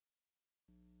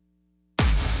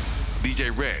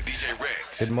DJ Reds. DJ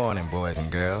Reds. Good morning, boys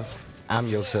and girls. I'm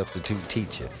your substitute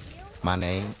teacher. My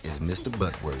name is Mr.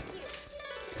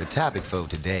 Butworth. The topic for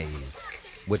today is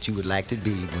what you would like to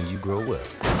be when you grow up.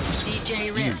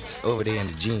 DJ Reds. Over there in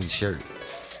the jean shirt.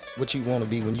 What you want to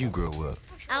be when you grow up?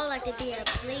 I would like to be a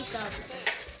police officer.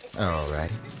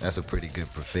 Alrighty, that's a pretty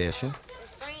good profession.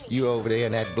 You over there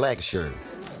in that black shirt.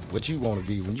 What you want to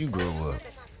be when you grow up?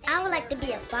 I would like to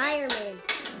be a fireman.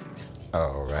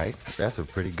 Alright, that's a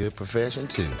pretty good profession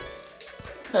too.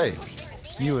 Hey,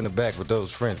 you in the back with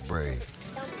those French braids.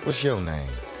 What's your name?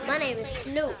 My name is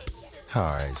Snoop.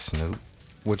 Alright, Snoop.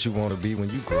 What you want to be when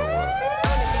you grow up? I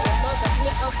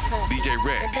want to be a DJ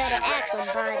Reds. You better ask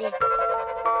somebody.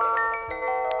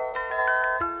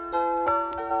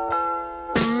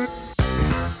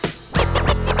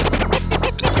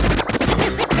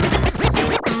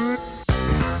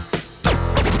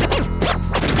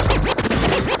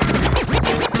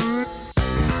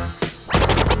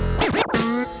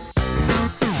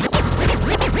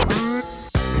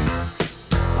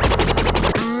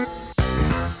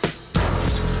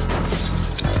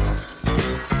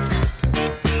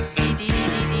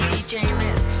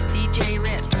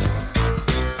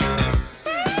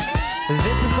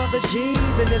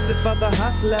 This is for the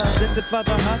hustlers, this is for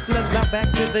the hustlers, now back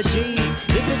to the G's.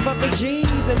 This is for the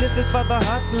G's, and this is for the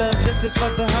hustlers, this is for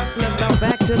the hustlers, now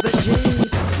back to the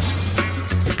G's.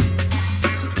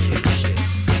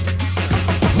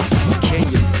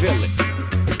 Can you feel it?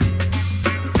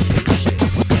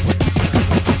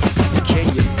 Can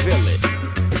you feel it?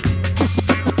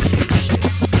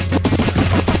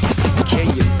 Can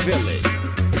you feel it?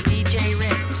 DJ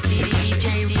Reds. DJ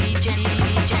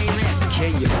Reds.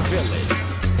 Can you feel it?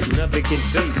 Nothing can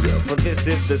save you, for this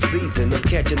is the season of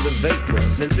catching the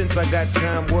vapors. And since I got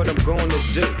time, what I'm gonna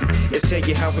do is tell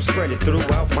you how I spread it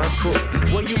throughout my crew.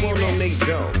 Well, you won't know Nate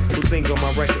Dogg, who sings on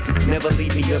my records. Never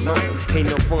leave me alone, ain't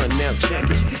no fun, now check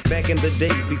it. Back in the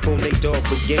days before Nate Dogg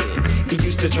began, he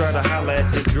used to try to holler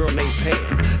at this girl named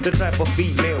Pam. The type of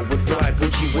female with fly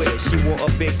Gucci wear. She wore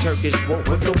a big Turkish boat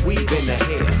with a weave in her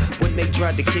hair. When they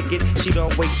tried to kick it, she'd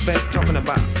always fast talking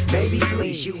about, baby,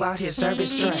 please, you out here serving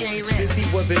strings. Since he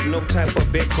wasn't no type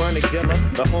of big chronic dealer,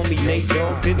 the homie Nate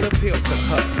Dogg didn't appeal to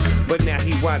her. But now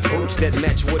he rock boots that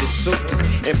match with his suits,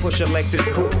 and push a Lexus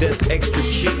coupe that's extra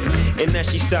cute. And now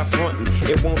she stopped frontin'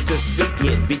 and wants to speak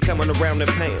in, be coming around the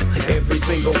pound every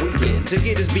single weekend. To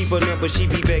get his Bieber number, she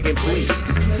be begging please.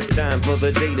 Time for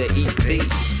the day to eat these.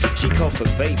 She called the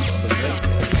vapor.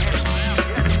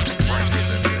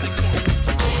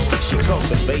 She called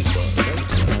the vapor.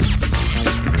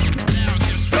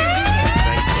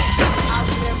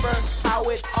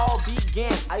 It all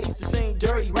began. I used to sing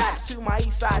dirty raps to my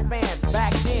East Side fans.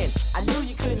 Back then, I knew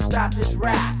you couldn't stop this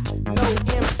rap. No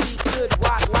MC could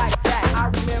rock like that. I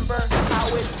remember how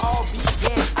it all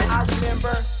began. I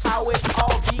remember how it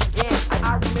all began.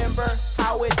 I remember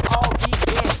how it all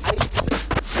began.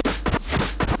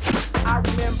 I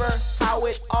remember how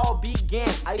it all began.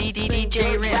 I used to sing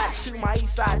dirty raps to my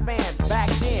East Side fans. Back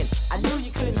then, I knew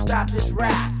you couldn't stop this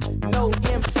rap. No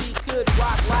MC could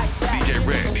rock like that. DJ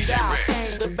Reds.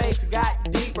 The bass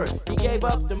got deeper. He gave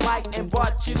up the mic and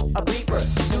bought you a beeper.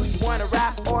 Do you wanna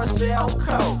rap or sell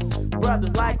coke?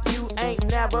 Brothers like you ain't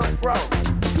never broke.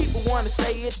 People wanna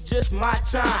say it's just my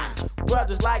time.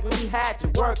 Brothers like me had to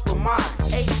work for mine.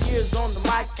 8 years on the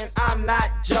mic and I'm not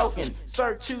joking.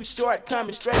 Sir Too Short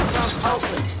coming straight from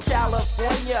Oakland,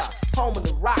 California, home of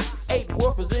the rock. 8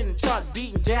 woofers in the trunk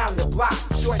beating down the block.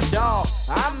 Short dog,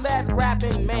 I'm that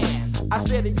rapping man. I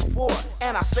said it before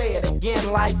and I say it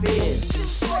again. Life is too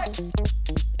short.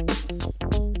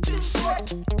 Too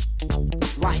short.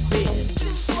 Life is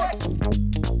too short.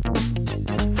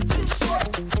 Too short.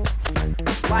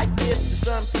 Life is to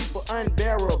some people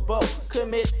unbearable.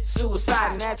 Commit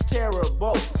suicide and that's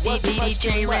terrible. Wasn't much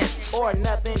too much or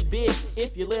nothing big.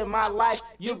 If you live my life,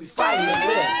 you'll be fighting to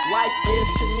live. Life is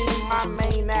to me my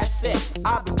main asset.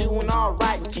 I'll be doing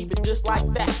alright and keep it just like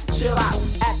that. Chill out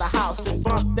at the house and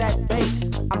bump that bass.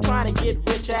 I'm trying to get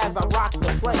rich as I rock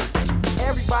the place.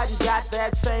 Everybody's got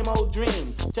that same old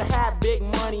dream to have big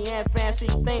money and fancy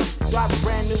things. Drive a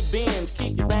brand new Benz,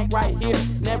 keep your bank right here.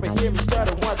 Never hear me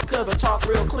stutter once cause I talk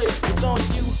real clear. It's on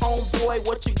you, homeboy,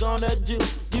 what you gonna do?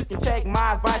 You can take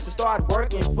my advice and start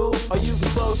working, fool, or you can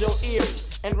close your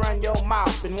ears. and run your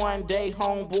mouth. And one day,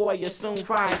 homeboy, you'll soon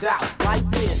find out. Life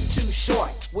is too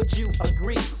short, would you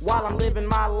agree? While I'm living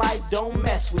my life, don't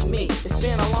mess with me. It's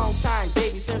been a long time,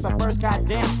 baby, since I first got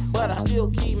down, but I still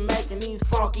keep making these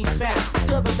funky sounds.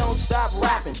 Cause I don't stop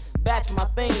rapping, that's my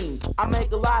theme. I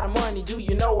make a lot of money, do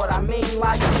you know what I mean?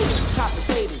 Like it's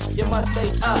complicated, you must stay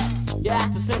up. You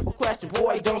ask a simple question,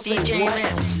 boy, don't say DJ what.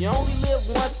 Ritz. You only live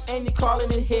once and you're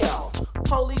calling it hell.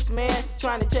 Policeman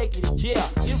trying to take you to jail.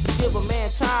 You can give a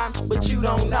man time, but you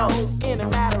don't know. In a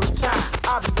matter of time,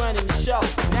 I'll be running the show.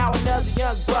 Now another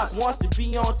young buck wants to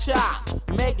be on top,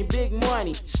 making big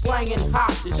money, slanging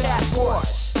hops. This task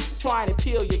force trying to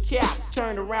peel your cap.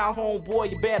 Turn around, homeboy,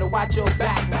 you better watch your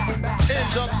back.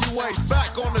 NWA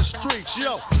back on the streets,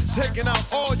 yo, taking out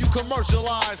all you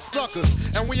commercialized suckers,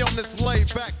 and we on this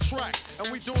laid back track, and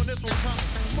we doing this one kind of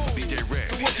smooth. DJ Red.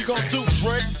 So what you gonna do,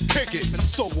 Drake? Kick it and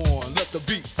so on, let the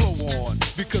beat flow on,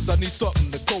 because I need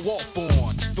something to go off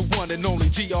on. The one and only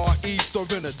GRE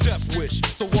serving a death wish,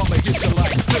 so I'ma hit you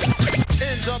like this.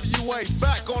 NWA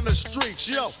back on the streets,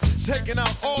 yo, taking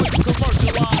out all you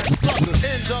commercialized suckers.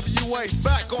 NWA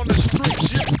back on the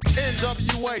streets, yo.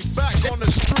 NWA back on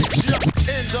the streets, yo.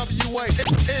 NWA,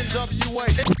 NWA,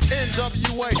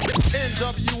 NWA,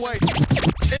 NWA,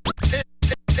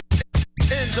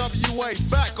 NWA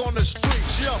back on the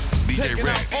streets, yo. Taking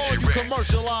out all you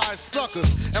commercialized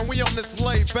suckers, and we on this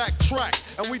laid back track,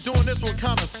 and we doing this one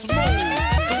kinda smooth.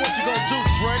 So what you gonna do,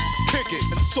 Drake? Kick it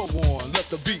and so on, let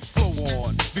the beat flow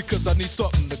on, because I need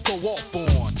something to go off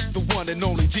on. The one and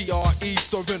only GRE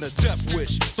serving a death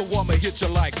wish, so I'ma hit you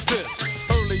like this.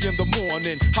 Early in the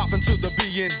morning, hopping to the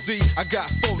BNZ, I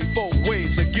got 44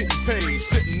 ways of getting paid.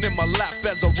 Sitting in my lap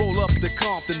as I roll up the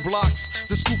Compton blocks.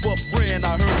 The scoop up ran,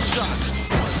 I heard shots.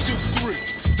 1, 2,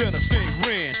 3, then I seen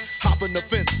ran. Hopping the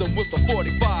fence and with a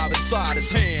 45 inside his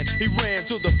hand, he ran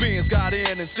to the Benz, got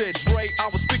in and said, Dre, I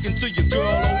was speaking to your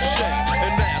girl O'Shea,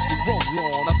 and as we roll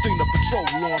on, I seen the patrol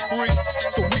on 3,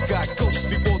 so we got ghosts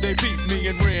before they beat me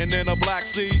and ran in a black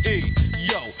CE.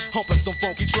 Yo, humping some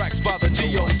funky tracks by the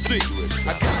DOC.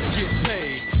 I gotta get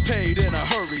paid in a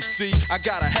hurry, see, I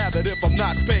gotta have it if I'm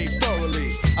not paid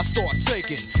thoroughly. I start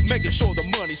taking, making sure the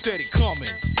money's steady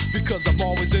coming, because I'm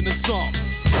always in the sum.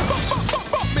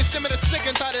 Me say me the sick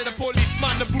and tired of the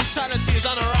policeman, the brutality is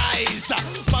on the rise.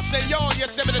 But say yo, you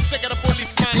say me the sick of the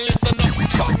policeman, listen up,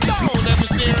 calm down, let me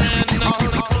see right now.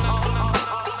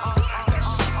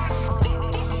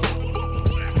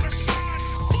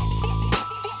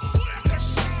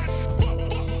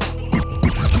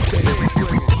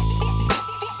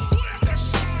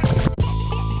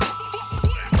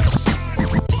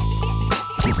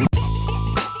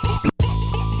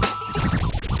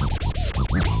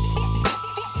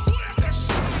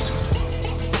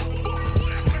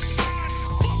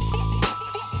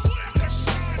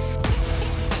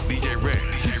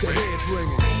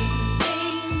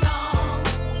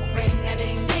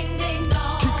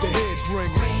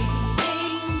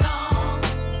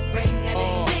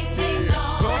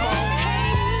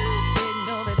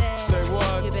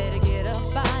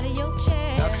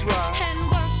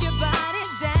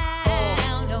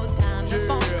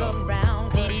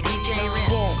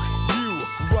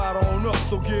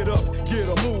 So get up, get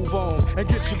a move on, and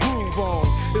get your groove on.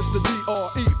 It's the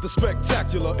DRE, the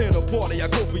spectacular. In a party, I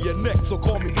go for your neck, so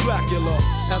call me Blackula.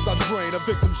 As I drain a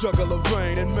victim's jugular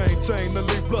vein and maintain the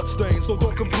leave bloodstains. So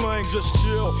don't complain, just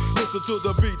chill. Listen to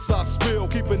the beats I spill.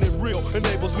 Keeping it real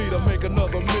enables me to make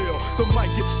another meal. The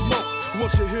mic gets smoked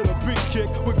once you hit a beat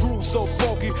kick. With grooves so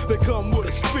funky, they come with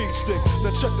a speed stick.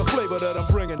 Then check the flavor that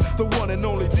I'm bringing, the one and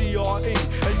only DRE.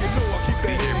 And you know I keep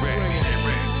that head ringing.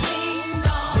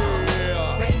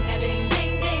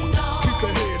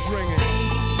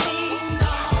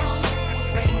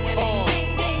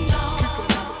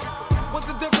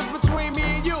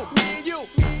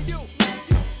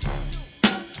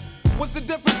 What's the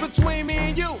difference between me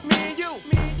and you? Me and you,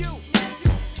 me and you.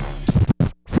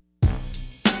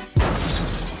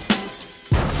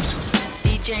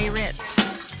 DJ Ritz.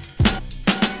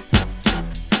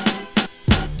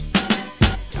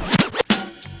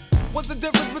 What's the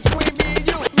difference between me and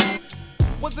you?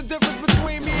 What's the difference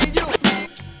between me and you?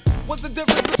 What's the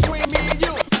difference between me and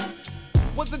you?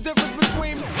 What's the difference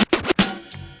between me?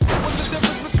 What's the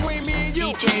difference between me and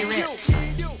you? DJ Ritz.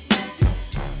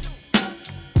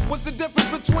 What's the difference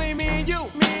between me and you?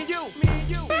 Me and you, me and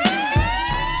you.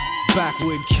 Back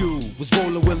when Q was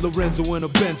rolling with Lorenzo in a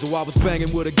Benzo, I was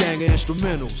banging with a gang of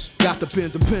instrumentals. Got the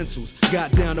pens and pencils,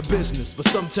 got down to business. But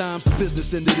sometimes the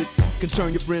business ended it can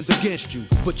turn your friends against you.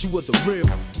 But you wasn't real,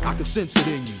 I could sense it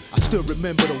in you. I still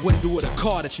remember the window of the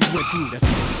car that you went through. That's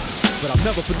it. but I'll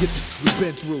never forget what we've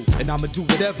been through. And I'ma do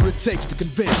whatever it takes to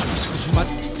convince you. Cause you might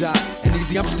die, and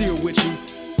easy, I'm still with you.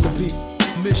 The beat,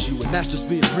 miss you, and that's just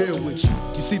being real with you.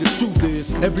 You see, the truth is,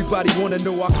 everybody wanna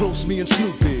know how close me and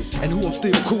Snoop is, and who I'm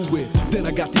still cool with. Then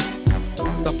I got these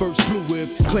I first flew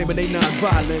with, claiming they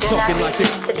non-violent, talking like they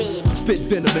spit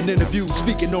venom in interviews,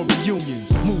 speaking on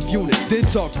reunions, move units, then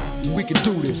talk. We can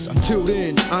do this. Until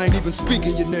then, I ain't even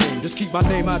speaking your name. Just keep my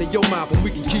name out of your mouth and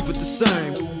we can keep it the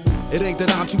same. It ain't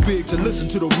that I'm too big to listen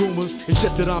to the rumors, it's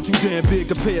just that I'm too damn big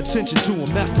to pay attention to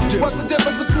them. That's the difference. What's the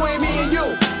difference between me and you?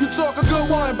 You talk a good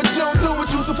one, but you don't do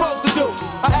what you supposed to do.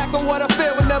 I act on what I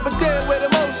feel and never deal with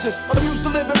emotions. I'm used to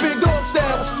living big dog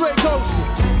style with straight coasting.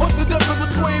 What's the difference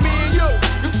between me and you?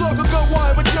 You talk a good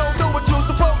one, but you don't do what you're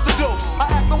supposed to do. I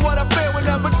act on what I feel and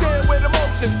never deal with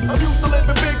emotions. I'm used to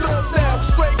living big dog style with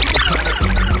straight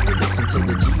coasting. Listen to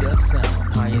the G-Up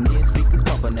sound. Pioneer speakers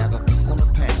bumping as I speak on the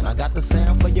pound. I got the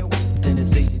sound for you, then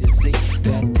it's easy to see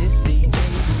that this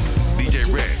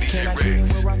DJ Rex. Can I get in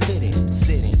where I fit in?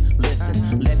 Sitting,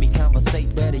 listen, let me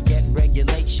conversate, better yet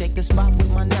regulate. Shake the spot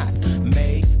with my knot,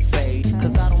 make fade.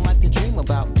 Cause I don't like to dream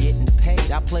about getting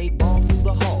paid. I played ball through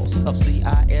the halls of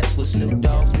CIS with Snoop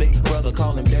Dogg's big brother,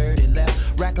 call him Dirty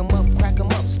Left. Rack 'em up, crack 'em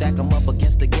up, stack 'em up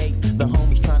against the gate. The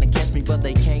homies trying to catch me, but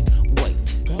they can't wait.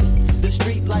 The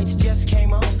street lights just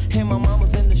came on, and my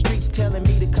mama's in the streets telling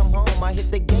me to come home. I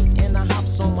hit the gate and I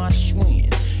hops on my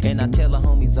Schwinn, and I tell the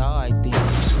homies, alright then.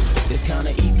 It's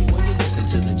kinda easy when you listen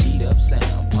to the G-Up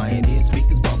sound. Pioneer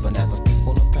speakers bumping as I speak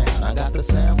on the pound. I got the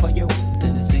sound for you,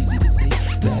 then it's easy to see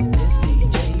that this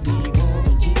DJ be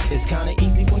Warren G. It's kinda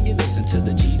easy when you listen to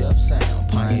the G-Up sound.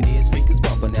 Pioneer speakers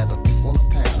bumping as I speak on the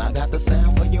pound. I got the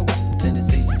sound for you, then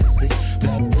it's easy to see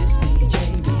that this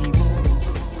DJ be Warren G.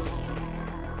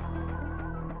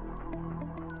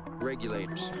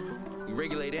 Regulators. We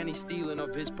regulate any stealing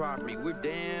of his property. We're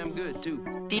damn good too.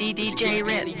 DJ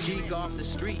Ritz. Geek off the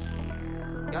street.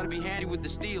 Gotta be handy with the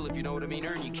steel if you know what I mean.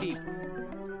 Earn your keep.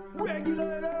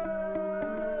 Regulators!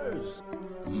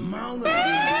 Mount up.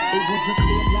 It was a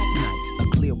clear black night, a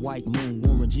clear white moon.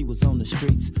 Warren G was on the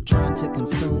streets trying to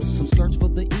consume some skirts for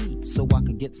the E, so I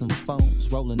could get some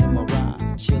phones. Rolling in my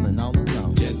ride, chilling all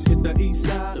alone. Just hit the east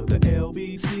side of the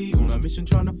LBC on a mission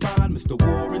trying to find Mr.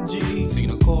 Warren G.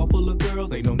 Seen a car full of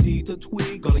girls, ain't no need to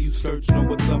tweak. All of you search know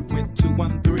what's up with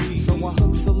 213. So I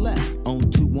hooked select on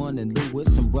 21 and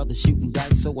Lewis. Some brothers shooting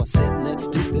dice, so I said, let's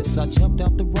do this. I jumped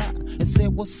out the ride and said,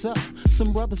 what's up?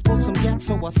 Some brothers pulled some gas,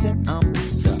 so I said, I'm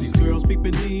stuck. Since these girls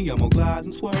peeping me, I'm gonna glide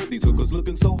and swerve. These hookers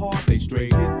looking so hard, they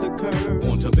straight hit the curve.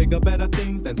 Want to bigger, better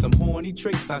things than some horny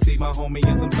tricks. I see my homie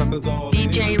and some suckers all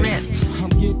DJ Ritz. I'm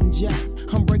getting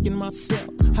jacked, I'm breaking myself.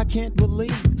 I can't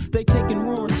believe they taking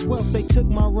Warren's wealth. They took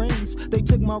my rings, they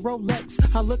took my Rolex.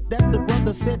 I looked at the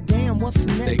brother, said, damn, what's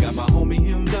next? They got my homie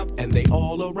hemmed up and they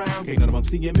all around. Can't none of them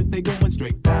see him if they going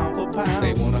straight pound for pound.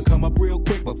 They wanna come up real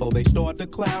quick before they start to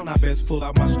clown. I best pull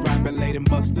out my strap and lay them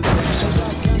busters down. I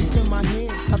got guns to my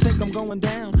head, I think I'm going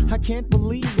down. I can't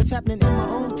believe it's happening in my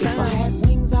own town. If I had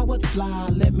wings, I would fly.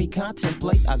 Let me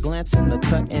contemplate. I glance in the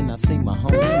cut and I see my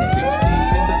homie. 16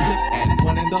 in the clip and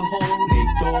 1 in the hole. Nate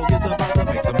Dogg is about to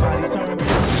make somebody's turn blue.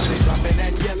 They dropping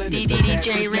and yelling.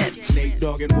 DJ Ritz. Nate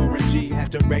Dogg and Warren G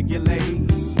had to regulate.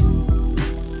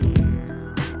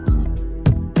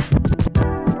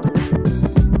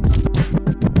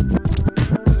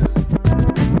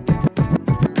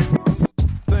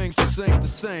 Ain't the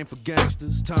same for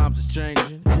gangsters, times is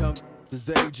changing, young is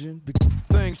aging.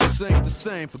 Things just ain't the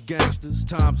same for gangsters,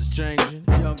 times is changing,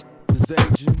 young is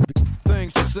aging.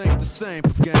 Things just ain't the same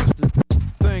for gangsters.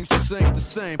 Things just ain't the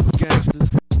same for gangsters.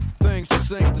 Things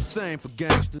just ain't the same for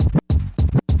gangsters.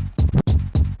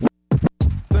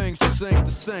 Things just ain't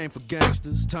the same for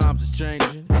gangsters, times is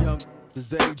changing, young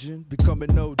is aging,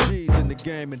 becoming OGs in the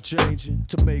game and changing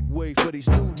to make way for these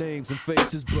new names and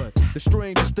faces. But the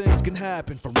strangest things can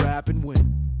happen from rapping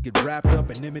when get wrapped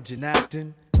up in image and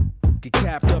acting, get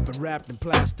capped up and wrapped in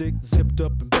plastic, zipped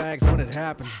up in bags when it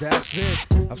happens, that's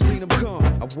it. I've seen them come,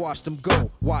 I've watched them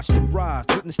go, watched them rise,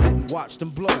 witnessed it and watched them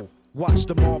blow. Watch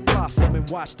them all blossom and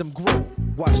watch them grow.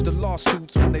 Watch the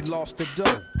lawsuits when they lost their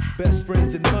dough. Best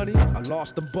friends and money, I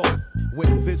lost them both. Went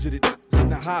and visited in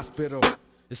the hospital.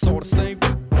 It's all the same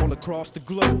all across the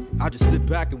globe. I just sit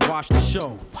back and watch the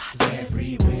show.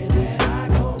 Everywhere that I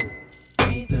go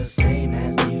ain't the same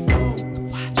as before.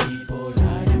 People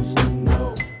I used to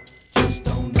know just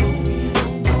don't know me no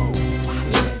more.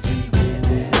 Everywhere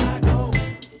that I go,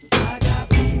 I got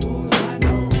people I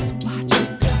know. You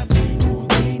got people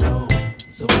they know.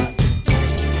 So I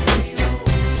suggest you lay low.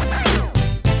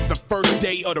 The first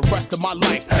day of the rest of my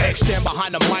life. Stand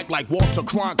behind the mic like Walter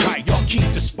Cronkite. Y'all keep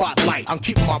the spotlight. I'm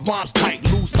keeping my rhymes tight.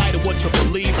 Lose sight of what you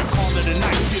believe and call it a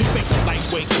night. You fake a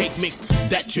lightweight cake mix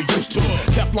that you're used to.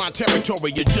 Teflon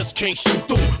territory, you just can't shoot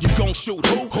through. You gon' shoot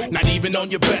who? Not even on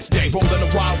your best day. Rolling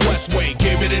the Wild West way,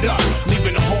 giving it up.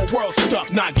 Leaving the whole world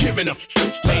stuck, not giving a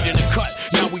late in the cut.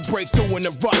 Now we break through in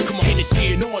the rut. Come on,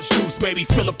 Hennessy and orange juice, baby,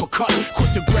 fill up a cup.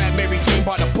 Quick to grab Mary Jane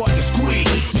by the butt and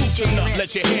squeeze. Loosen up,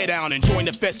 let your hair down and join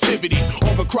the festivities.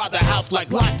 Overcrowd the house like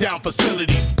lockdown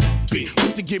facilities.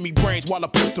 Quick to give me brains while I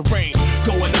push the range.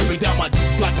 Going up and down my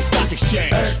like a stock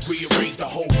exchange. Rearrange the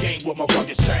whole game with my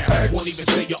rugged sound. Won't even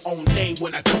say your own name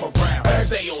when I come around.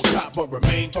 Stay on top but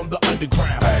remain from the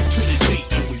underground. To the Z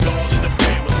and we all in the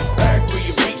family.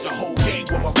 Rearrange the whole game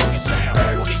with my rugged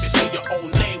sound. Won't even say your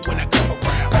own name when I come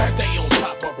around. Stay on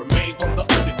top but remain from the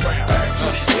underground. To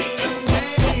the Z and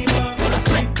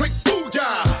we click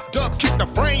booyah. Dub kick the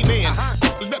frame in.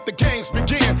 Let the games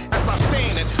begin as I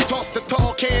stand and toss the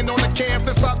tall can on the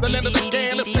canvas off the land of the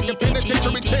scandalous, taking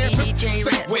penitentiary chances.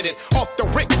 Sick with it, off the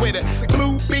rick with it.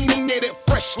 Blue beanie knitted,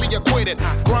 freshly acquitted.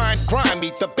 Grind,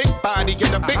 meet the big body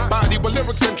in the big body with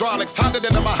lyrics and hydraulics hotter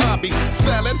than my hobby.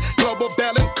 Selling, global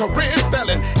belling, career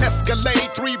felon.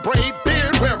 Escalade, 3 braid,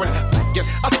 beard wearing.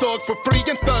 I thug for free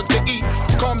and thug to eat.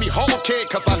 Call me Hawkhead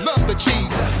cause I love the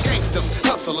cheese. Gangsters,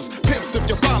 hustlers, pimps if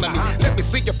you follow me. Let me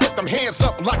see you put them hands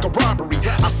up like a robbery.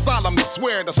 I solemnly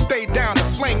swear to stay down and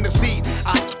slang the seed.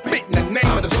 I spit in the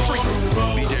name of the streets.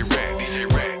 DJ Red, DJ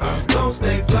Red. I'm gonna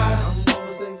stay fly.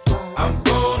 I'm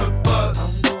gonna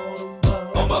bust.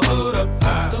 On my hood up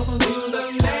high.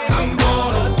 I'm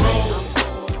gonna roll.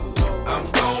 I'm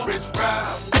gonna rich ride.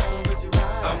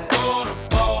 I'm gonna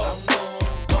ball.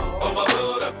 On my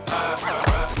hood up high.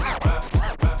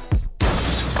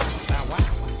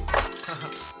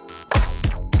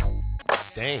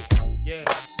 Dang. Yeah.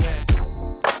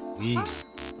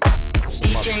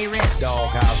 DJ Ritz.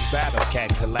 Doghouse Battle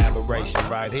Cat collaboration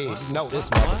right here. You know this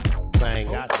motherfucking thing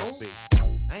got to be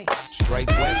straight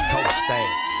West Coast thing.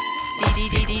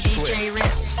 DJ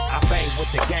Ritz. I bang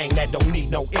with the gang that don't need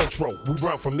no intro. We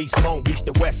run from East Long Beach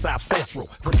to West South Central.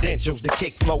 Credentials to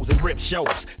kick flows and rip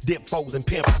shows. Dip foes and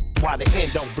pimp while the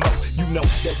end don't blow. You know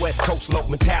that West Coast low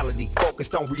mentality.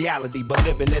 Focused on reality, but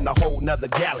living in a whole nother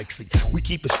galaxy. We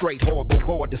keep it straight, horrible,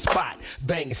 board the spot.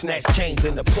 Bang and snatch chains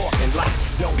in the parking lot.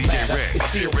 Don't matter, it's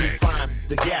still we find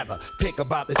together. Pick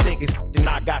about the thickest and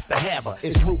I got to have her.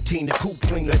 It's routine to cool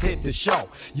clean, let's hit the show.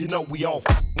 You know we all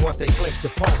once they clinch the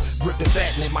pole. Grip the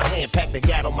satin in my hand, pack the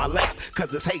gat on my lap.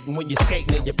 Cause it's hating when you're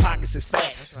skating and your pockets is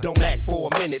fat. Don't act for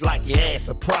a minute like your ass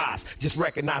surprised. Just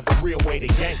recognize the real way the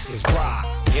gangsters ride.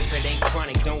 If it ain't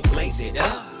chronic, don't blaze it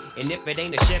up. And if it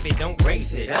ain't a Chevy, don't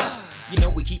raise it up. You know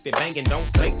we keep it banging, don't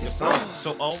fake the phone.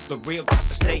 So all the real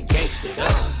stay gangstered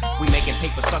up. We making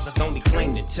paper suckers only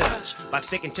claim to touch. By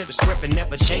sticking to the script and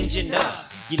never changing up.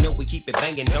 You know we keep it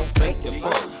banging, don't fake the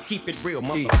phone. Keep it real,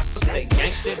 motherfuckers, stay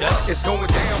gangstered up. It's going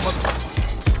down,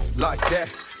 motherfucker. Like that,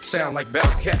 sound like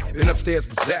Battle Cat. Been upstairs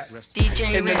with Zach.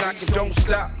 DJ and the knocking don't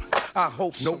stop. I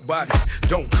hope nobody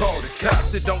don't call the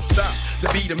cops. It don't stop. The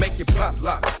beat to make you pop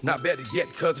lock. Not better yet,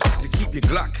 cause it's to keep your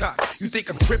Glock cocked. You think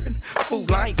I'm tripping? Fool,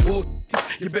 I ain't bull.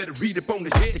 You better read up on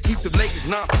the head to keep the ladies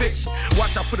non-fiction.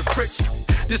 Watch out for the friction.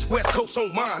 This West Coast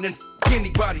on mine and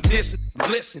anybody dissing.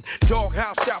 Listen,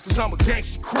 Doghouse style cause I'm a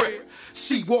gangster crib.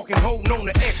 See walking, holding on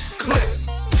the extra clip.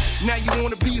 Now you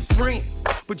wanna be a friend,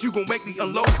 but you gon' make me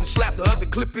unload and slap the other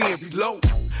clip in reload.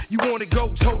 You wanna go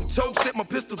toe to toe, set my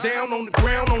pistol down on the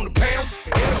ground on the pound?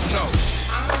 Hell no.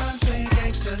 I'm saying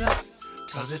gangsta up,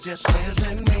 cause it just lives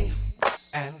in me.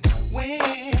 And when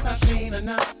I've seen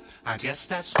enough, I guess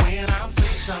that's when I'll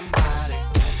feel somebody.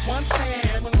 Once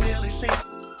said when Willie sing,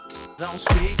 don't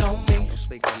speak on me. Don't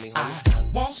speak on me, homie. I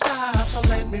won't stop, so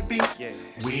let me be. Yeah.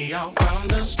 We all from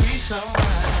the streets somewhere.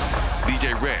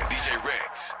 DJ Red, DJ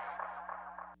Rex.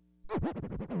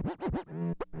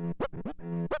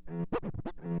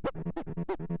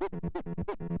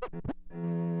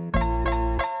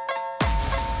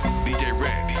 DJ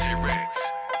Red, DJ Rex.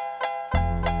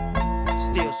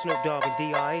 Still Snoop Dogg and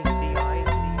D.R.E.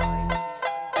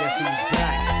 Guess who's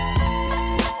back?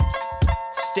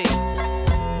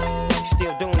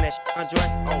 Still doing that shit, Andre?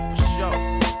 Oh, for sure.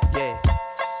 Yeah.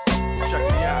 Check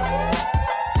me out.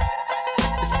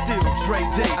 It's still Dre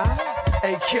Day,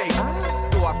 AK.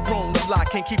 Though I've grown a lot,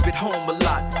 can't keep it home a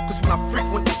lot. Cause when I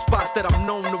frequent the spots that I'm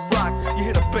known to rock, you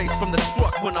hear the bass from the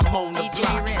truck when I'm on the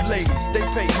block. Ladies, they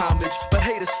pay homage, but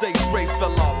haters say Dre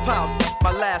fell off. How?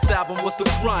 My last album was The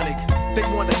Chronic. They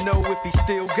wanna know if he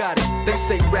still got it. They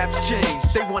say raps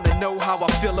change, they wanna know how I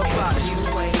feel about it.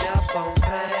 You ain't up on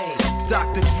pain.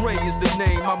 Dr. Dre is the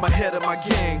name, I'm ahead of my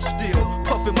game. Still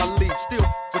puffin' my leaf, still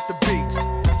with the beats.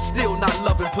 Still not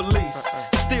loving police.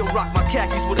 Still rock my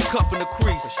khakis with a cuff and a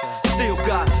crease. Still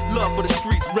got love for the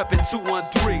streets, reppin'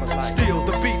 213. Still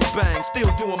the beats bang, still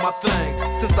doing my thing.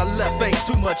 Since I left, ain't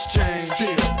too much change.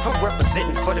 Still I'm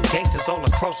representing for them gangsters all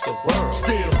across the world.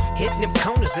 Still hitting them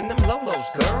corners and them lolos,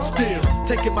 girl. Still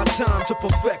taking my time to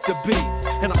perfect the beat.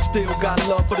 And I still got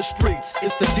love for the streets.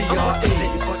 It's the DRE. I'm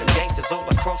representing for them gangsters all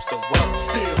across the world.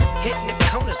 Still hitting them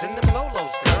corners and them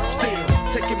lolos, girl. Still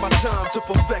taking my time to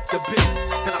perfect the beat.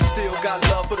 And I still got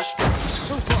love for the streets.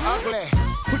 Super ugly.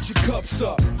 Put your cups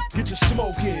up, get your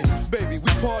smoke in. Baby, we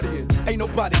partying, ain't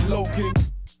nobody loking.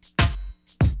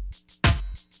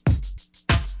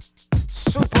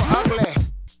 Super ugly.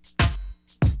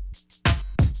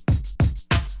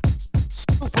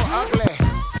 Super ugly.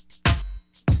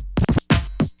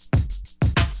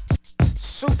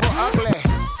 Super ugly.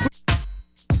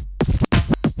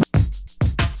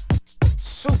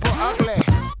 Super ugly.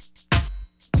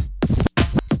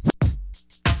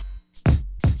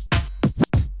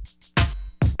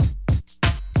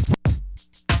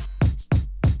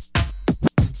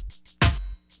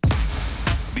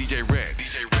 DJ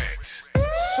Rex.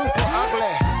 Super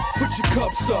ugly. Put your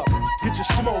cups up, get your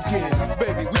smoke in.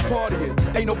 Baby, we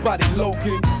partying, ain't nobody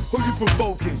loking. Who you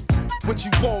provoking? What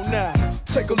you want now?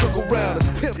 Take a look around,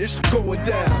 it's pimp, it's going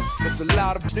down. There's a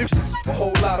lot of bitches, a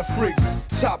whole lot of freaks.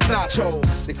 Top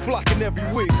nachos, they flocking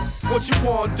every week. What you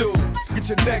wanna do? Get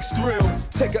your next thrill,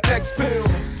 take an X pill.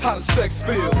 How does sex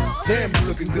feel? Damn, you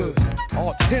looking good.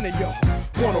 All 10 of y'all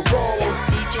wanna roll?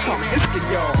 I'm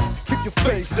hitting y'all. Keep your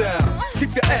face down,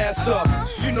 keep your ass up.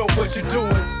 You know what you're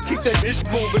doing. Keep that ish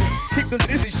moving, keep the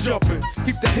issues jumping,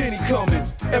 keep the Henny coming.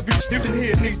 Every shit in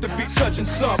here needs to be touching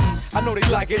something. I know they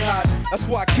like it hot, that's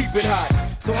why I keep it hot.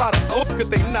 So how the fuck could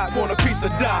they not want a piece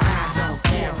of dot? I don't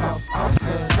care of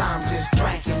cause I'm just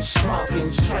drinking,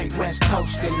 smoking, straight west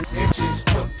coasting. Bitches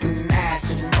putting ass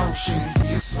in motion.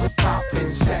 You so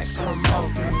popping, sex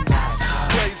promoting.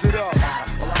 Blaze it up,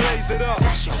 blaze it up.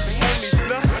 Homies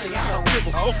nuts, I don't give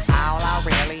a fuck. All I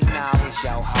really know is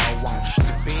your hoe wants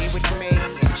to be with me,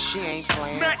 and she ain't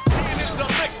playing. Mac 10 is the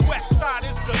lick, West Side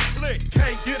is the click.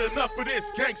 Can't get enough of this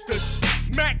gangster.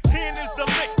 Mac 10 is the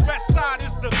lick, West Side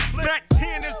is the click. Mac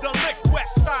 10 is the lick,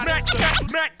 West Side is the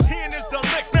click. Mac 10 is the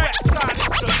lick, West Side is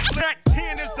the click. Mac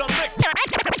 10 is the lick.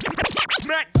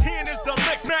 Mac 10 is the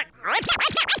lick.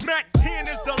 Mac 10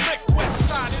 is the lick, West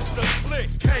Side is the click.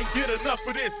 Can't get enough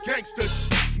of this gangster.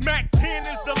 Mac 10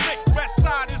 is the lick, West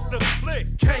Side is the click.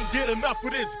 Can't get enough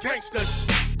of this gangster.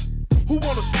 Who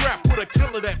wanna scrap with a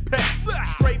killer that pack?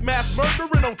 Straight mass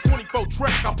murdering on 24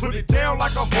 track. I put it down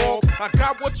like a hog. I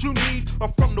got what you need.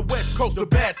 I'm from the West Coast, the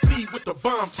bad seed with the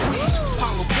bomb tweed.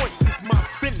 Hollow points is my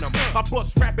venom. I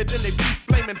bust rapid and they be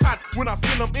flaming hot when I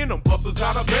send them in them. Busters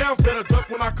out of bounds, better duck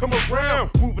when I come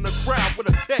around. Moving the crowd with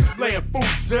a tech, laying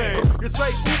fools down. It's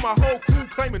ain't who my whole crew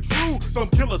claiming true. Some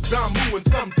killers Damu and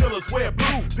some dealers wear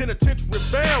blue. Penitentiary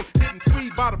bound, hitting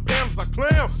tweed by the pounds I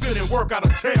clown. Sending work out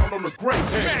of town on the great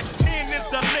hand. Mac 10 is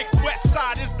the lick, West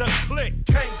Side is the click.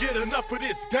 Can't get enough of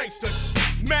this gangster.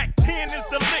 Mac 10 is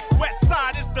the lick, West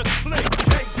Side is the click.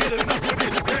 Can't get enough of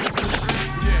this gangster.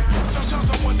 Yeah,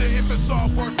 sometimes I wonder if it's all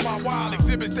worth my while.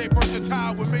 Exhibits stay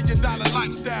versatile with $1 million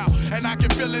lifestyle. And I can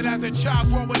feel it as a child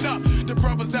growing up. The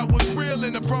brothers that was real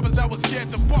and the brothers that was scared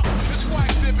to fuck. That's why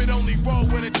Exhibit only roll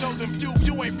with a chosen few.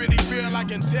 You ain't really real, I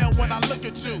can tell when I look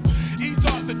at you. Ease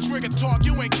off the trigger talk,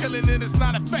 you ain't killing it, it's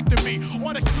not affecting me.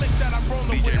 Or the click that I'm rolling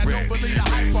with, I don't believe the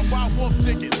hype of Wild Wolf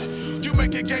tickets. You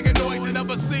make a gang of noise, it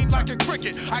never seemed like a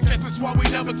cricket. I guess that's why we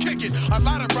never kick it. A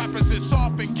lot of rappers is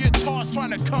soft and get tossed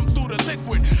trying to come through the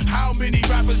liquid. How many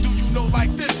rappers do you know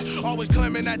like this? Always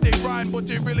claiming that they rhyme, but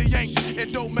they really ain't.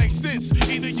 It don't make sense.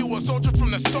 Either you a soldier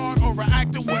from the start or an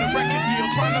actor with a record deal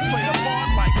trying to play the part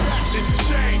like that. It's a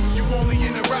shame, you only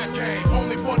in the rap game.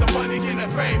 Only for the money and the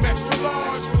fame, extra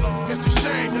large. It's a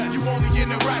shame, you only in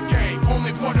the rap game.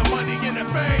 Only for the money and the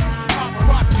fame.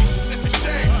 Paparazzi, it's a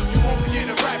shame, you only in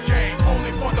the rap game.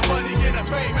 Only for the money and the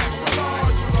fame, extra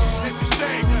large. It's a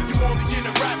shame, you only in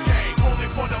the rap game. Only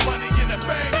for the money and the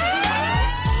fame.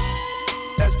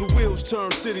 As the wheels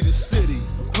turn city to city,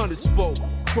 100 spoke,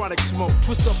 chronic smoke,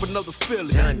 twist up another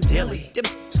Philly. Done dilly, them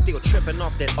still tripping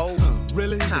off that old.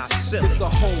 Really? How silly. It's a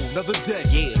whole nother day.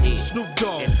 Yeah. Snoop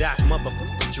Dogg and Doc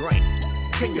motherfucking Dre.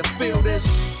 Can you feel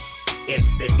this?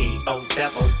 It's the D.O.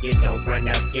 devil. You don't run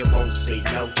up, you won't see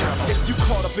no trouble. If you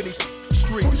caught up in these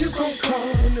streets, who you gon' call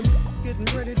when them getting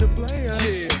ready to play us?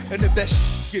 Yeah, and if that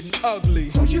getting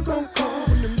ugly, who you gon' call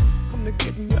when them came to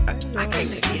get in your ass. I came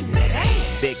to get in that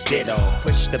ass. Big ditto,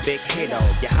 push the big hit on.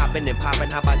 You hopping and popping,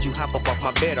 how about you hop up off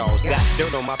my bedalls? Got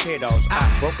dirt on my pedals,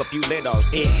 I broke a few littles.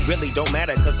 It really don't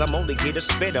matter, cause I'm only here to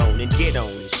spit on and get on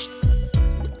this.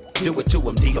 Do it to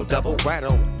him, D.O. double right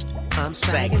on. I'm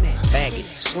sagging it, bagging it,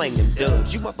 slang them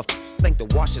dubs. You motherfucker think the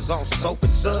wash is all soap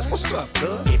and suds? What's up,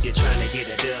 good? If you're trying to get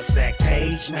a dub sack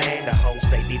page, man, the hoes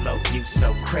say below you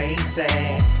so crazy.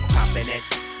 Poppin' that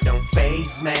don't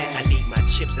phase, man. I need my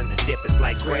chips and the dip is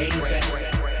like gravy.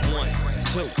 1,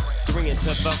 2, 3 into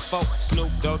the 4.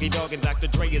 Snoop Doggy Dogg and Dr.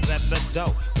 Dre is at the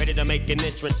door, ready to make an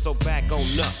entrance, so back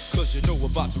on up, cause you know we're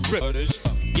about to rip this.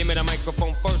 Give me the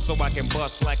microphone first so I can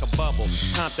bust like a bubble.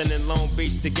 Compton and Long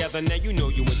Beach together, now you know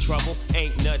you in trouble.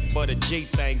 Ain't nothing but a G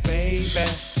thing, baby.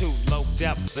 Too low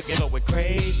depth, so get over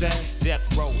crazy.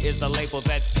 Death Row is the label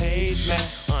that pays me.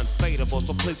 Unfadable,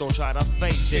 so please don't try to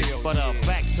fake this. But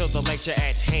back to the lecture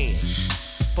at hand.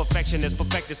 Perfection is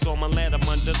perfected, so I'ma let them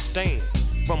understand.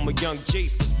 From a young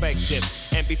G's perspective.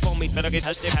 And before me better get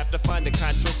touched, they have to find a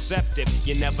contraceptive.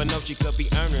 You never know, she could be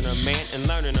earning her man and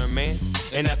learning her man.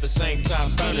 And at the same time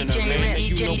burning her man. And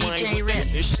you know I ain't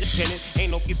with this shit tenant.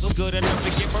 Ain't no piece so good enough to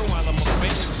get burned while I'm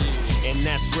offended. And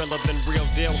that's realer than real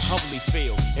deal,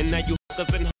 Holyfield. And now you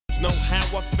hookers and know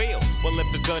how I feel. Well, if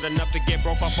it's good enough to get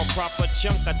broke off a proper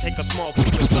chunk, I take a small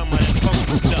piece of some of that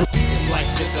funky stuff. It's like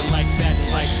this and like that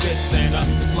and like this and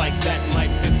it's like that and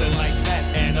like this and like that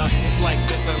and it's like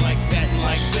this and like that and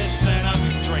like this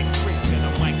and Drake creep to the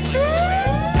mic like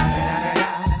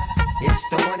it's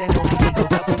the one and only Eagle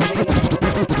Double G.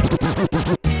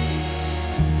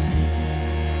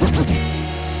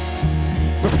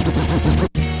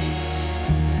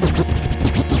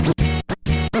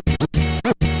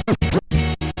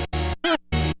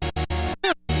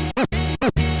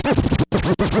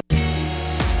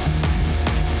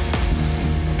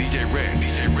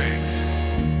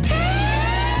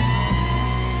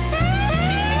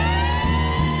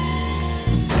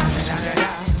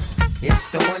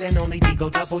 Go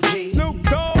double G. Snoop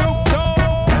Dogg.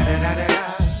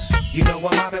 You know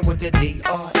I'm mobbing with the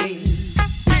D.R.E.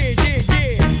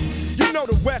 Yeah. You know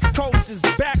the West Coast is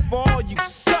back for all you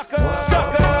suckers. So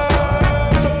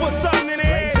put something in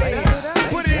there.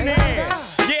 Put it in there.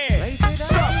 Yeah.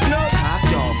 Top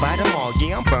dog, bite them all.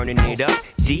 Yeah, I'm burning it up.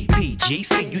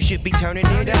 DPGC, you should be turning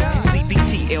it up.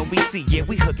 CBT, LBC, yeah,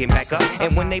 we hooking back up.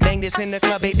 And when they bang this in the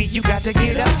club, baby, you got to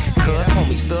get up. Cuz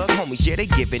homies, thug homies, yeah, they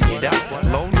giving it up.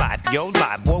 Low life, yo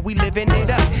life, boy, we living it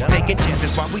up. Taking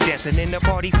chances while we dancing in the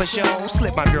party for show.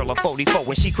 Slip my girl a 44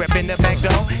 when she crept in the back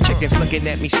door. Chickens looking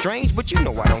at me strange, but you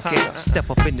know I don't care. Step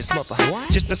up in this mother,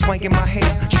 just a swank in my hair.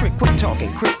 Trick, quit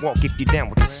talking, quick walk if you down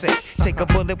with the set. Take a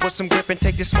bullet with some grip and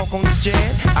take the smoke on this jet.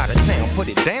 Out of town, put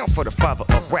it down for the father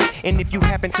of rap. And if you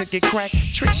happen to get cracked,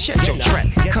 Trick, shut your trap.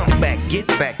 Come back, get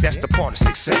back, that's the part of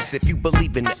success. If you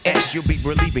believe in the S, you'll be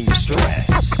relieving your stress.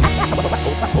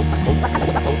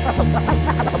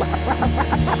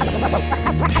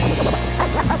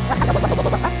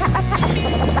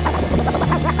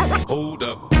 Hold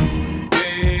up,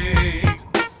 hey,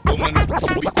 woman,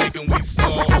 so we thinking we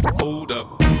saw. Hold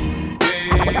up,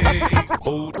 hey,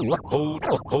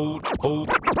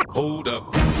 hold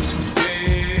up,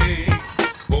 hey,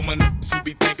 woman, so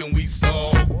we thinking we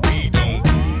saw. We don't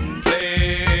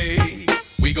play,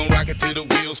 we gon' rock it till the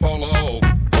wheels fall off.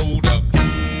 Hold up,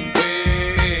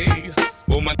 hey,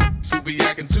 woman, so we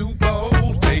acting too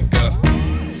bold. Take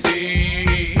a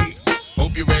seat,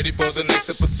 hope you're ready for the next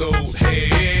episode.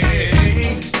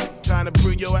 Hey, time to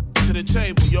bring your ass to the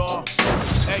table, y'all.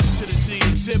 X to the Z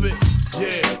exhibit,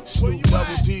 yeah. Snoop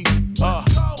Double D,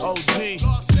 OG.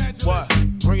 What?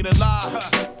 Bring it alive,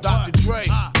 Dr. Dre.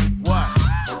 What?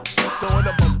 Throwing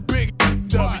up a big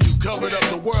W, covered up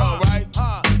the world, right?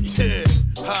 Yeah.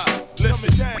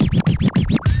 Listen.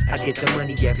 I get the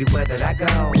money everywhere that I go.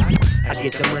 I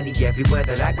get the money everywhere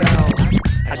that I go.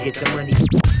 I get the money.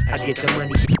 I get the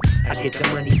money. I get the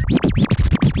money.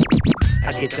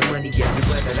 I get the money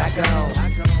everywhere that I go.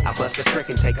 I bust a trick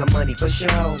and take her money for show.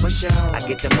 I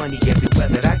get the money everywhere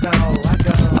that I go.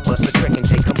 I bust a trick and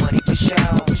take her money for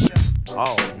show.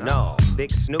 Oh no,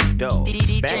 Big Snoop Dogg,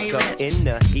 back up in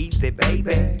the easy,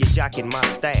 baby. You're jocking my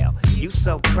style, you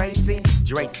so crazy.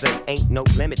 Dre say ain't no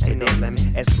limit to this,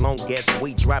 as long as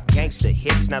we drop gangster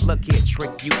hits. Now look here,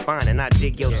 Trick, you fine and I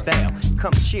dig your style.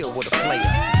 Come chill with a player,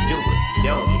 do it,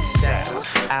 doggy style.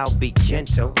 I'll be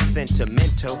gentle,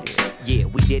 sentimental. Yeah,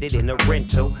 we did it in a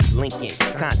rental, Lincoln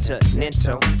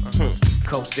Continental.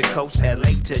 Coast to coast,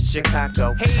 LA to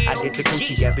Chicago. Hey, I get the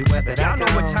Gucci everywhere that I go.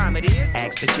 Y'all know what time it is.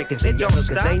 Ask the chickens in yellow cause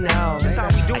they know. That's how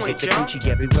we doing it, I get the Gucci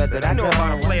everywhere that I go. You know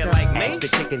about a player like me. Ask the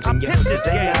chickens in yellow cause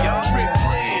they know. Trick,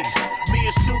 please. Me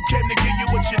and Snoop came together.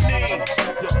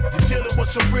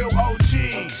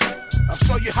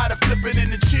 you how to flip it in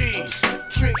the cheese.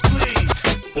 Trick, please.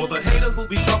 For the hater who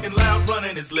be talking loud,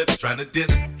 running his lips, trying to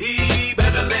diss, he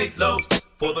better lay low.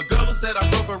 For the girl who said I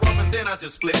broke her off and then I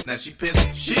just split, now she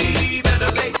pissed, she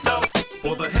better lay low.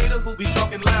 For the hater who be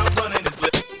talking loud, running his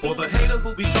lips. For the hater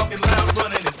who be talking loud,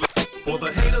 running his lips. For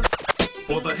the hater,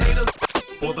 for the hater,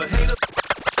 for the hater.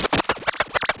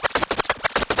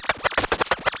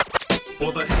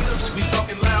 For the hater who be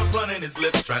talking loud, running his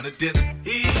lips, trying to diss,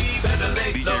 he better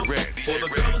lay low. For the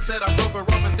girl who said I broke her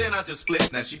off and then I just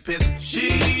split, now she pissed,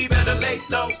 she better lay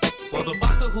low. For the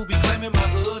buster who be claiming my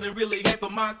hood and really ain't for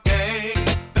my gang,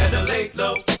 better lay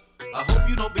low. I hope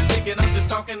you don't be thinking I'm just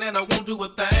talking and I won't do a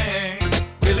thing.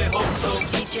 Really hope so.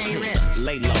 DJ Ritz.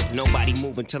 Lay low, nobody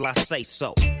moving till I say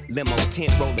so. Limo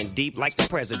tent rolling deep like the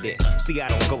president. See, I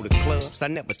don't go to clubs, I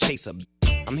never chase a.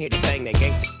 I'm here to bang that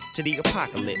gangsta to the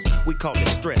apocalypse. We call it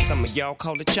stress, some of y'all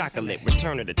call it chocolate.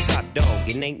 Return of the top dog,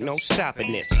 it ain't no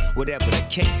stopping this. Whatever the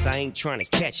case, I ain't trying to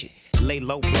catch it. Lay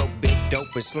low, blow big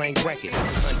dope and slang records.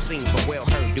 Unseen but well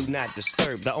heard, do not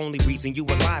disturb. The only reason you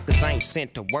alive, cause I ain't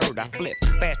sent a word. I flip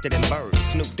faster than birds.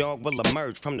 Snoop Dogg will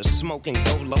emerge from the smoke and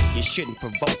go low. You shouldn't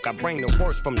provoke, I bring the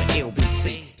worst from the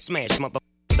LBC. Smash mother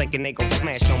thinking they gon'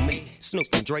 smash on me. Snoop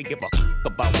and Dre give a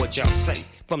about what y'all say.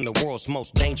 From the world's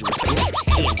most dangerous group,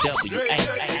 NWA.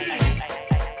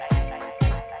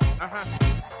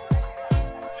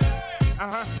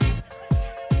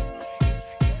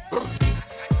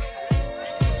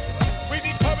 We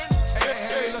be coming.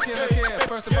 Hey, look here.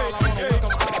 First of all, I want to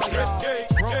welcome all y'all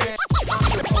broke-ass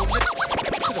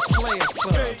to the Players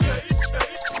Club.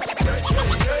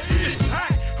 It's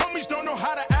packed. Homies don't know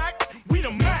how to act. We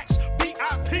the max.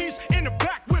 VIPs in the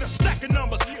back with a stack of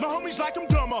numbers. My homies like them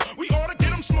dumber. We ought to get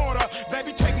them smarter.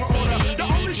 Baby, take my order. The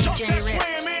only shark that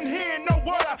swam in here, no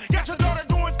water. Got your daughter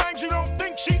doing things you don't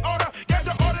think she oughta. Got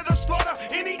the order to slaughter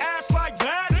any ass like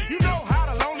that. You know how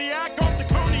to lonely act off the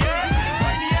cognac.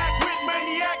 Maniac with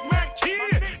maniac Mac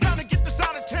kid. Down to get this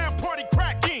out of town party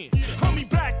crack in. Homie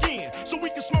back in so we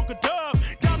can smoke a dub.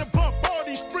 Down to bump all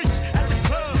these freaks at the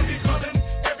club. We be clubbing.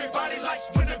 Everybody likes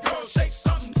when the girls shake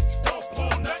something. Don't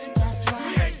pull nothing.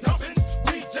 We ain't dumping.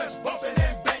 We just bumping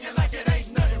and banging like it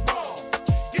ain't nothing wrong.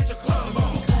 Get your club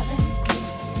on.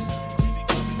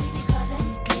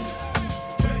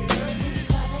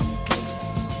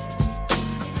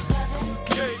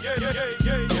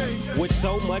 With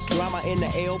so much drama in the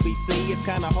LBC, it's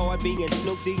kinda hard being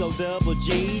Snoop D-O double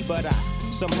G. But I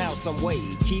somehow, some way,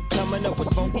 keep coming up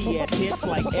with funky ass hits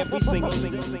like every single.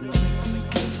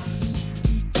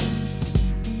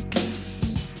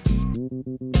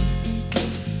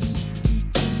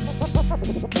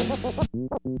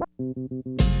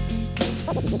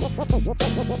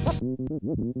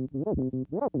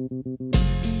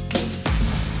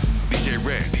 DJ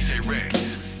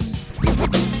Reds.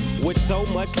 With so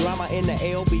much drama in the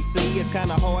LBC, it's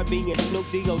kinda hard being Snoop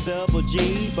D-O double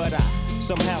G. But I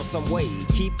somehow, some way,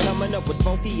 keep coming up with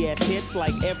funky ass hits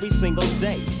like every single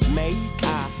day. May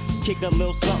I kick a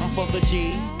little something for the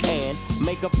G's and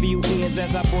make a few ends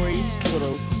as I breeze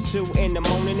through. 2 in the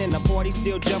morning and the party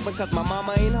still jumping cause my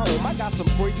mama ain't home. I got some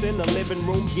freaks in the living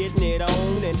room getting it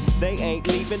on and they ain't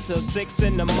leaving till 6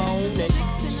 in the morning.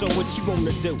 So what you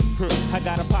gonna do? I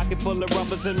got a pocket full of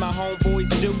rubbers and my homeboys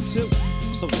do too.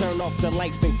 So turn off the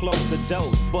lights and close the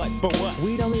doors. But what?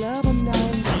 We don't love them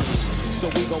now. So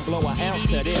we gon' blow an ounce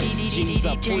to this. G's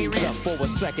up, freeze up for a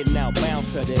second now,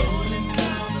 bounce to this.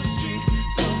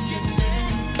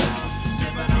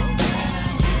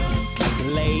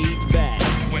 Laid back.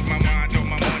 With my mind on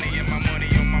my money and my money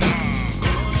on my mind.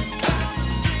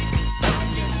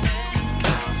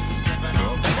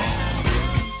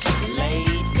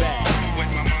 Laid back.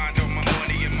 With my mind on my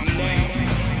money and my money.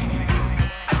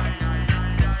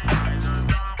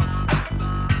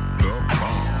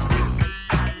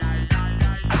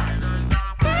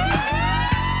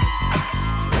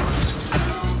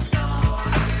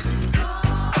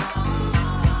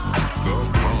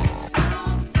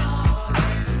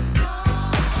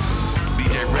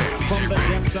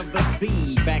 Of the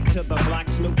sea, back to the block.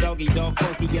 Snoop Doggy Dogg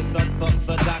Funky is the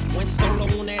doc. Went solo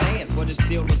on that ass, but it's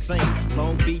still the same.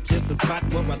 Long Beach is the spot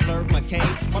where I serve my cane.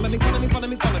 Follow me,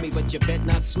 but you bet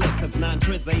not slip. Cause 9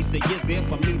 triz ain't the years there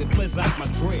for me to cleanse out my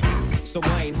grip. So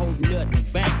I ain't holding nothing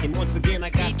back. And once again, I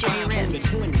got time on the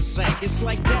 20 sack. It's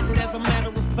like that, and as a matter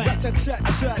of fact.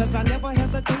 Cause I never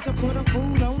hesitate to put a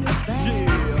fool on his back.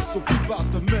 Yeah, so keep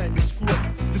out the manuscript.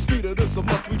 You see that this a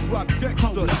must we drop gangsta.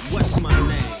 Hold up, what's my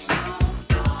name?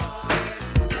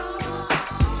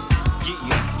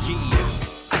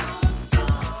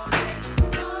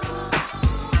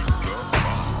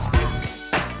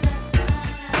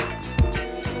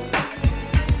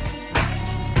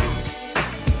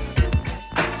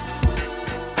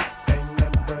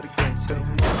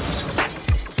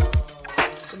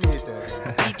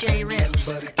 DJ Rips.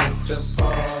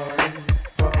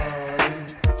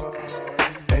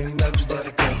 Ain't nothing but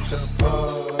a gangsta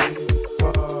party.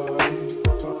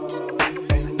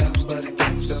 Ain't nothing but a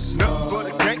gangsta party. Nothing but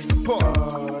a gangsta party.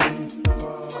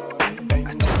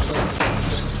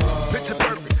 Picture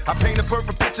perfect. I paint a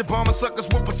perfect picture, bombing suckers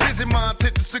with precision. My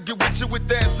intentions to get with you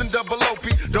with ass and double OP.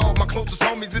 Dog, my closest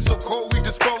homies, it's so cold, we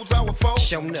dispose our foes.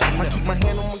 Showing up, I keep my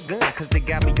hand on my gun, cause they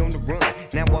got me on the run.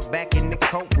 Now I'm back in the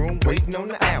courtroom, waiting on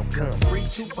the outcome. Free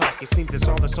Tupac, it seems that's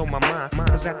all that's on my mind.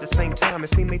 Cause at the same time, it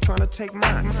seems they trying to take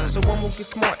mine. So I'm gonna get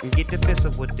smart and get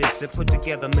defensive with this and put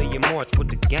together a million march with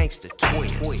the gangster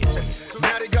twist.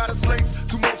 Now they got us laced,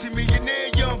 two multi-millionaire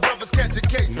young brothers catching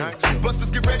cases. Busters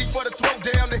get ready for the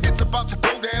throwdown, the hits about to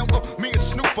go down. Me and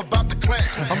Snoop about to clan.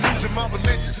 I'm losing my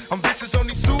religion, I'm vicious on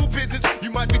these stool pigeons.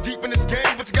 You might be deep in this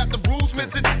game, but you got the rules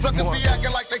missing. Suckers be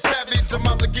acting like they savage, I'm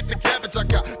out to get the cabbage. I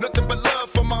got nothing but love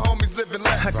for my homies living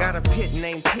life. I got a pit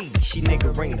named P, she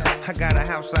niggerina. I got a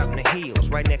house out in the hills,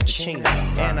 right next to Chino.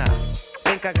 And I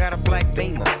think I got a black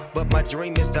Beamer, but my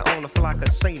dream is to own a fly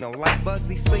casino like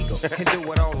Bugsy Siegel and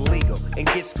do it all illegal and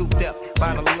get scooped up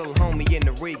by the little homie in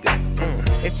the Regal.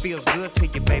 It feels good to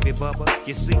you, baby bubba.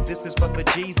 You see, this is for the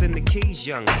G's and the keys,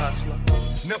 young hustler.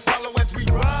 Now follow as we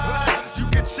ride. You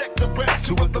can check the rest.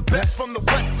 Two of the best from the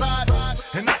west side,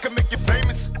 and I can make you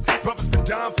famous. Brothers been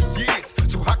down for years,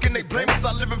 so how can they blame us?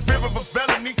 I live in fear of a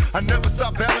felony. I never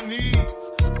stop belling these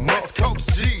West Coast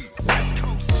G's.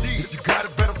 If you got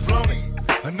it, better flown it.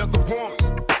 Another one,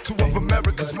 two of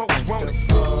America's most wanted.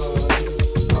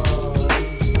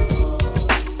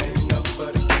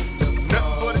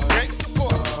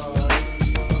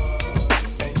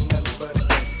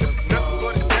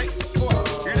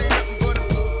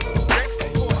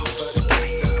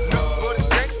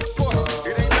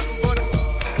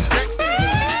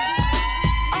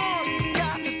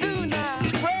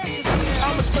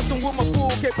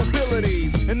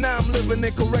 And now I'm living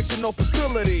in correctional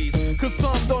facilities. Cause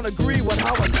some don't agree with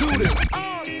how I do this.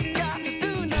 All you got to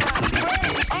do now is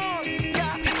pray. All you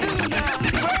got to do now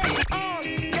is pray. All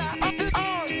you got to do,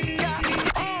 all you got to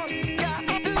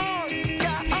do, all you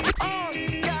got to do, all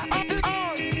you got to do, all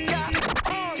you got to do,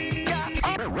 all you got to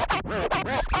do, all you got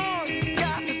to do, all you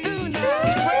got to do now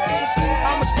is pray.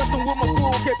 I'm expressing with my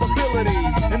full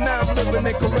capabilities. And now I'm living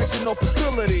in correctional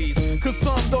facilities. Cause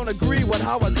some don't agree with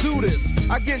how I do this.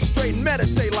 I get straight and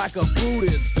meditate like a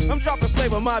Buddhist. I'm dropping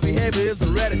flavor, my behavior is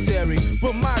hereditary.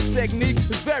 But my technique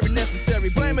is very necessary.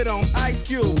 Blame it on Ice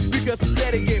Cube, because he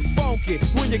said it get funky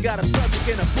when you got a subject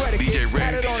and a predicate.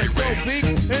 Add it on a dope beat,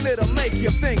 and it'll make you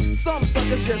think. Some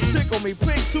suckers just tickle me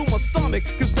pink to my stomach,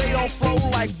 cause they don't flow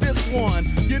like this one.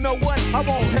 You know what? I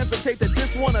won't hesitate to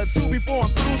diss one or two before I'm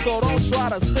through, so don't try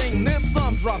to sing this.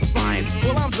 Some drop science,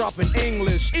 well I'm dropping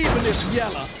English. Even if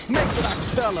yellow makes it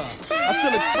acapella. I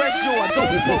still express you, I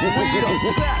don't smoke weed or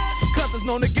stats. Cause it's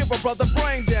known to give a brother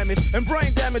brain damage. And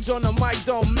brain damage on the mic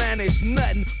don't manage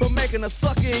nothing but making a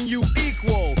sucker in you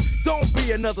equal. Don't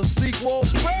be another sequel.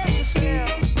 Spread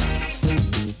yourself. Do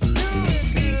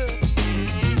it good.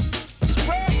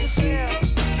 Spread yourself.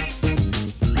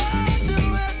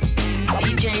 Do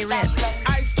it. DJ Rips.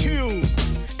 Ice Cube.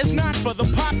 It's not for the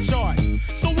pop chart.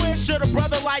 So where should a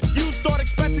brother like you start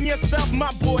expressing yourself,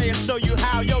 my boy, and show you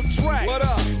how? Yo, Trey. What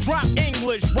up? Drop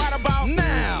English right about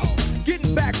now.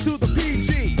 Getting back to the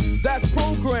PG, that's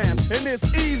programmed and it's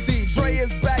easy. Dre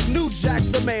is back, new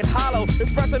jacks are made hollow.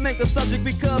 Expressing ain't the subject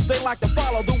because they like to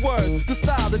follow the words, the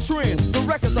style, the trend. The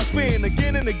records I spin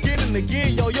again and again and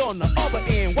again. Yo, you're on the other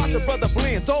end. Watch a brother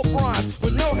blend, dope rhymes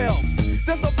with no help.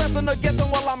 There's no guessing or guessing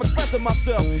while I'm expressing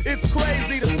myself. It's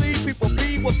crazy to see people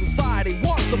be what society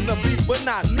wants them to be, but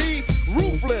not me.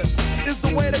 Ruthless is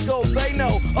the way to go, they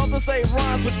know. Others say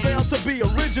rhymes which fail to be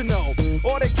original,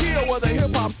 or they kill where the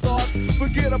hip-hop starts.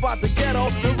 Forget about the ghetto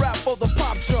and rap for the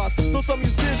pop charts. Though some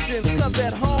musicians, cause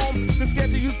at home they're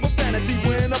scared to use profanity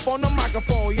when up on the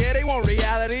microphone. Yeah, they want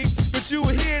reality, but you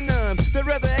hear none. They'd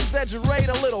rather exaggerate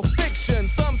a little fiction.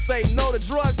 Some say no to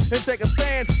drugs and take a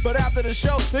stand, but after the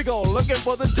show they go looking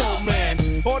for the dope man.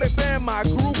 Or they ban my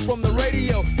group from the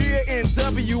radio here in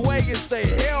WA and say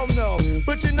hell no.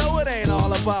 But you know it ain't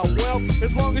all about wealth,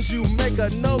 as long as you make a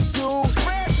note to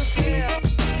spread yourself.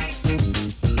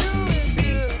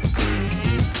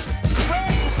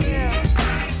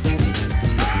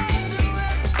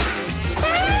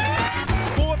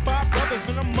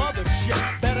 In a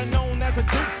mothership, better known as a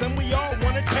deuce, and we all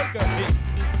wanna take a hit.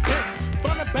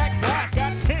 From the back glass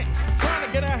got tint, trying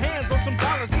to get our hands on some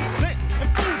dollars and cents, and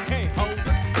fools can't hold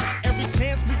us. Every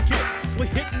chance we get, we're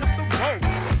hitting up the road,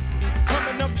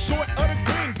 coming up short of the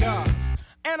green guys.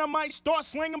 And I might start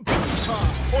slinging big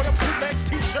cars or the bootleg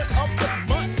T-shirt of the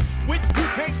month with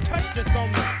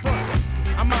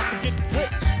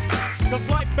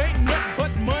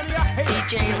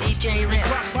DJ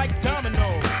Ritz. Rock like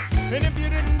dominoes. And if you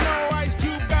didn't know, Ice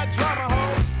Cube got drama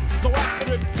hoes. So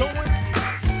after the doing,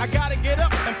 I gotta get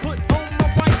up and put on my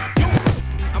white doing.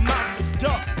 I'm out the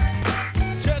duck.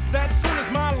 Just as soon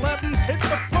as my 11s hit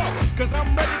the floor. Cause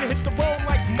I'm ready to hit the road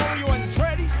like Mario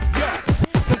Andretti. Yeah,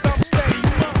 cause I'm steady, you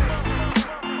know.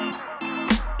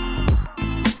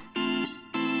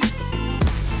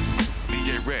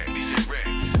 DJ Red, DJ Red.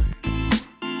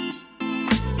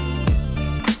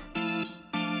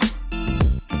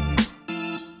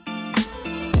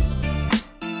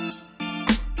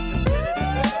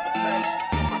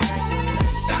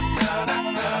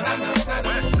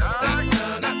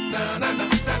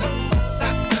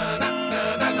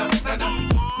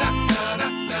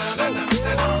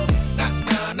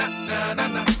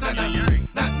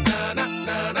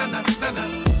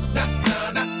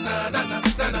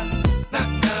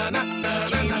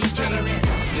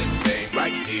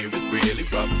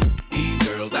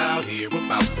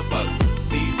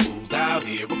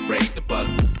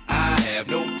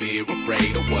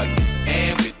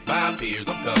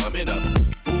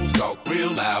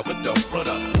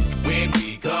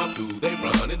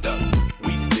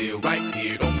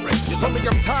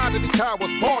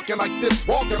 Like this,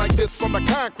 walking like this on the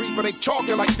concrete, but they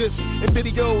chalking like this. In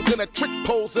videos, in a trick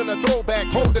pose, in a throwback,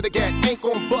 holding the gat, ain't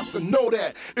gon' bust and know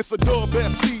that. It's a dub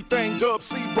SC thing, dub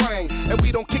C brain. And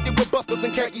we don't kick it with busters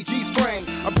and khaki G strings.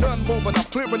 I'm done moving, I'm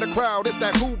clearing the crowd. It's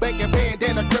that who banging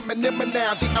bandana, criminal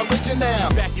now, the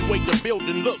original. Evacuate the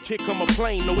building, look, here come a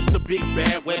plane. No, it's the big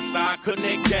bad West Side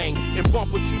Connect gang. And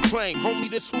bump what you claim, homie,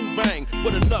 this who bang.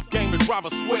 With enough gang to drive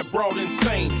a square broad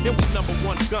insane. And we number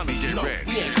one gunners, no,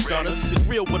 we ain't stunners. It's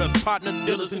real with us, partner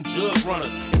dealers and jug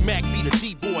runners. And Mac be the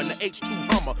D-boy and the H2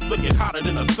 Hummer. Looking hotter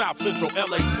than a South Central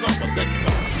LA summer. Let's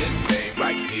go. This game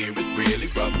right here is really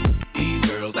rough. These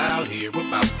girls out here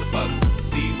about the bucks.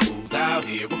 These fools out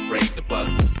here afraid to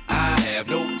bust. I have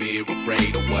no fear,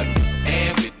 afraid of what?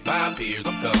 And with my peers,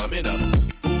 I'm coming up.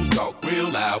 Fools talk real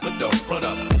loud, but don't run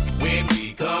up. When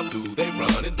we come through, they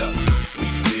run and duck. We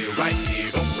still right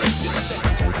here, don't press it like that.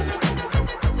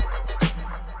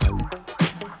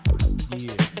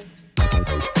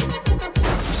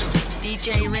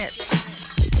 DJ Ritz.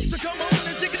 So come on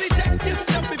and tickety check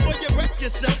yourself before you wreck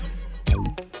yourself.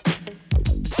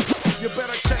 You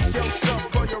better check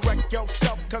yourself or you wreck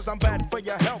yourself, cause I'm bad for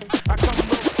your health. I come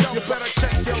real stealth. You better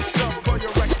check yourself or you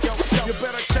wreck yourself. You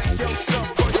better check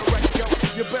yourself or you wreck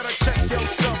yourself. You better check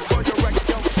yourself or you wreck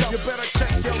yourself. You better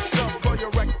check yourself or you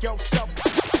wreck yourself.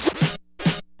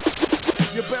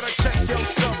 You better check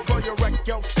yourself or you wreck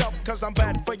yourself, cause I'm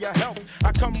bad for your health.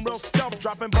 I come real stealth,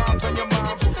 dropping bombs on your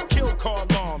moms, kill car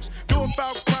alarms. Doing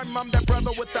foul crime, I'm that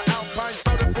brother with the Alpine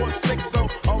soda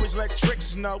 460. Always let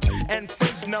tricks know and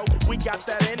freaks know we got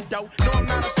that endo. No, I'm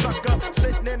not a sucker,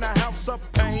 sitting in a house of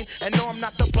pain. And no, I'm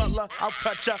not the butler, I'll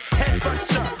cut ya,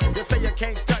 headbutt ya. You say you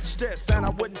can't touch this, and I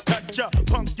wouldn't touch ya.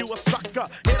 Punk, you a sucker,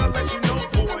 here to let you know,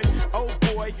 boy. Oh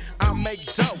boy, I make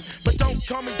dough, but don't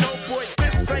call me dope boy.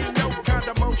 This ain't no kind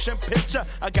of motion picture.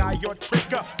 A guy your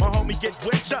tricker, my homie get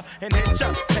with ya and hit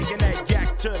ya, taking that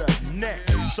yak to the neck.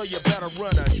 So you better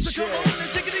run a check. So come on and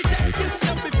tickety check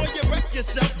yourself before you wreck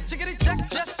yourself. Tickety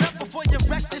check yourself before you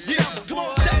wreck yourself. Yeah, come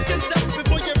on, check yourself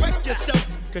before you wreck yourself.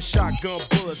 Cause shotgun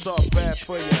bullets are bad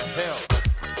for your health.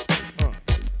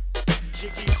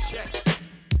 Jiggy check.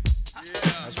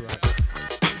 Yeah, that's right.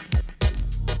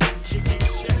 Jiggy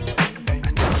check.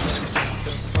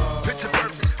 Picture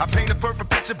perfect. I paint a perfect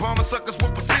picture, bombing suckers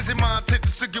with precision. My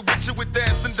intentions to get with you with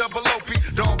ass and double OP.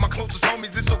 Dog, my closest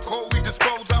homies, it's so cold, we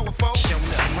dispose our foes.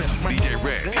 DJ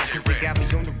Red. They got me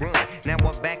on the run. Now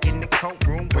I'm back in the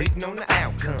courtroom, waiting on the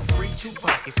outcome. Free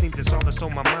Tupac, it seems it's all that's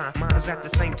on my mind. Cause at the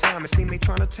same time, it seems they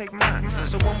trying to take mine.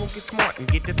 So I'm gonna get smart and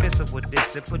get defensive with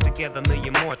this and put together a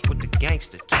million march with the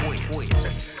gangster twist.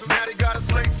 Now they got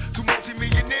us laced, two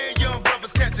multi-millionaire young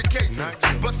brothers catching cases.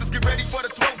 Busters get ready for the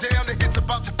throwdown, the hits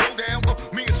about to go down.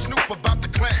 Me and Snoop about to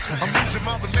clan. I'm losing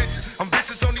my religion, I'm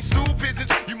vicious on these stool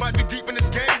pigeons. You might be deep in this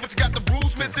game, but you got the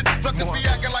rules missing. Suckers be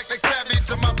acting like they savage,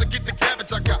 I'm out to get the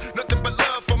cabbage. I got nothing but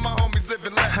love for my homies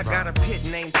living life. I got a pit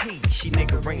named P, she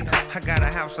niggerina. I got a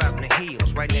house out in the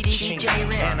hills, right next to Chino.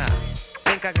 And I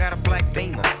think I got a black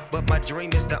Beamer, but my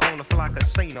dream is to own a fly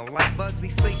casino like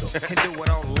Bugsy Siegel and do it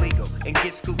all illegal and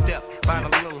get scooped up by the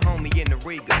little homie in the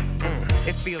Regal.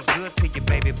 It feels good to you,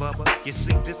 baby bubba. You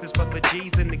see, this is for the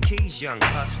G's and the keys, young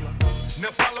hustler. Now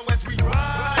follow as we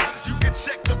ride. You can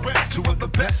check the rest. Two of the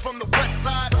best from the west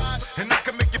side, and I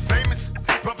can make you famous.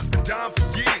 Brothers been down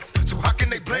for years.